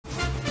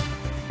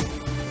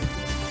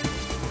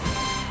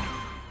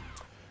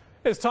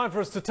It's time for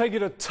us to take you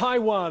to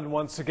Taiwan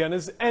once again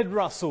as Ed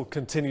Russell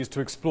continues to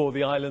explore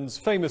the island's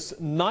famous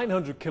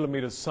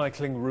 900-kilometer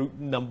cycling route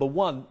number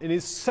 1. In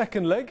his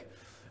second leg,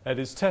 Ed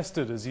is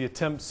tested as he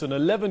attempts an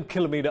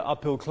 11-kilometer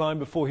uphill climb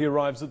before he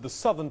arrives at the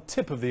southern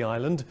tip of the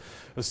island,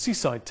 a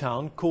seaside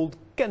town called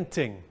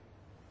Genting.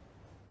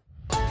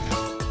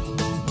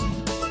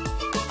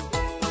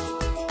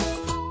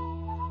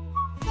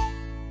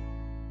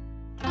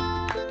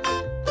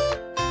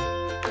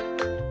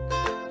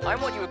 I'm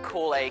what you would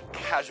call a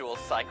casual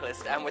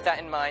cyclist, and with that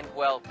in mind,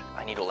 well,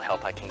 I need all the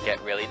help I can get,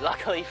 really.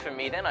 Luckily for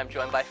me, then, I'm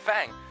joined by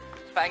Fang.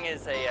 Fang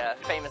is a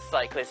famous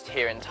cyclist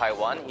here in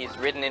Taiwan. He's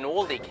ridden in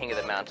all the King of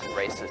the Mountain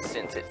races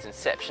since its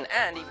inception,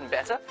 and even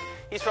better,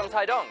 he's from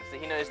Taidong, so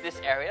he knows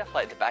this area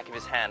like the back of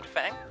his hand.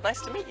 Fang,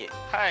 nice to meet you.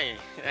 Hi,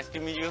 nice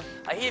to meet you.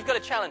 I hear you've got a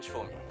challenge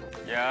for me.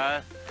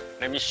 Yeah,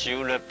 let me show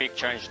you the big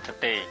challenge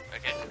today.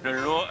 Okay. The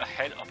road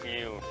ahead of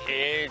you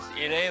is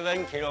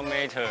 11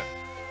 kilometers.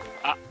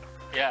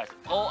 Yes,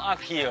 all up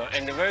here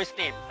and very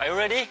steep. Are you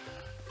ready?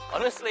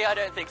 Honestly, I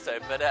don't think so,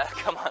 but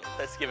come on,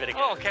 let's give it a go.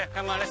 Oh, okay,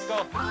 come on, let's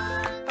go.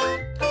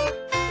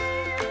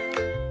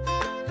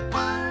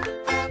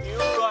 You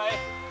ride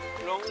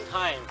long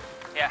time.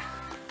 Yeah.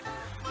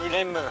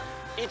 Remember,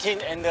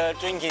 eating and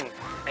drinking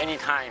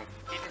anytime.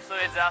 Keep your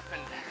fluids up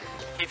and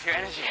keep your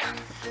energy up.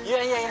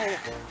 Yeah.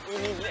 You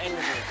need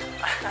energy.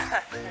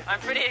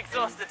 I'm pretty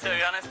exhausted, to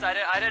be honest.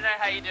 I don't know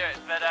how you do it,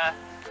 but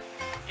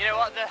you know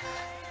what?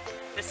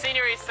 The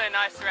scenery is so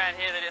nice around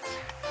here that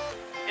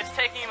it's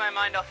taking my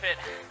mind off it,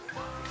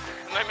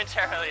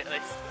 momentarily at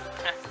least.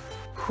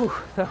 Whew,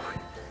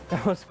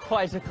 that was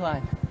quite a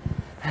climb.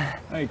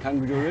 Hey,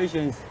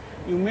 congratulations.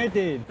 You made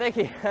it. Thank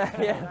you.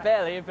 Yeah,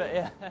 barely, but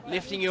yeah.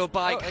 Lifting your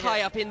bike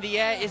high up in the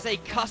air is a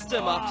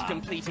custom after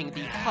completing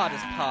the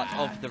hardest part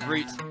of the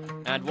route.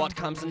 And what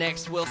comes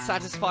next will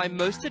satisfy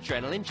most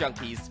adrenaline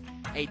junkies.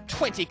 A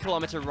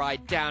 20-kilometer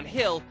ride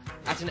downhill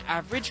at an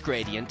average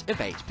gradient of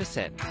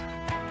 8%.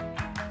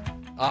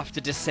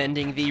 After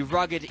descending the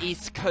rugged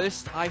east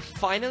coast, I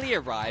finally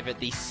arrive at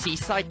the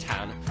seaside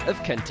town of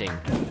Genting,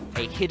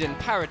 a hidden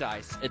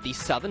paradise at the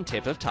southern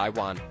tip of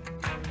Taiwan.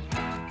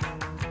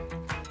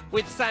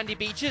 With sandy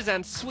beaches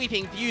and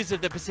sweeping views of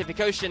the Pacific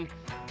Ocean,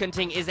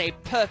 Genting is a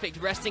perfect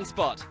resting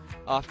spot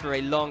after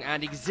a long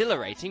and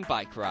exhilarating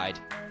bike ride.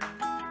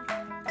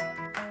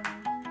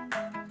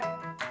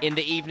 In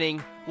the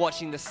evening,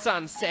 watching the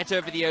sun set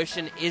over the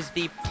ocean is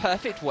the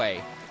perfect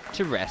way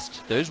to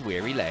rest those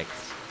weary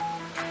legs.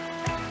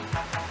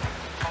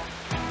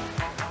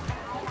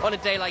 On a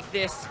day like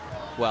this,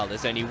 well,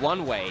 there's only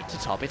one way to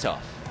top it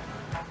off.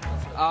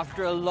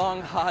 After a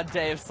long, hard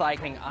day of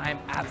cycling, I'm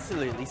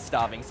absolutely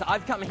starving. So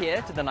I've come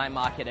here to the night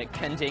market at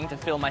Genting to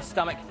fill my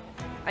stomach.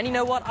 And you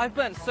know what? I've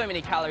burnt so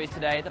many calories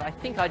today that I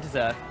think I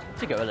deserve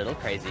to go a little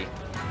crazy.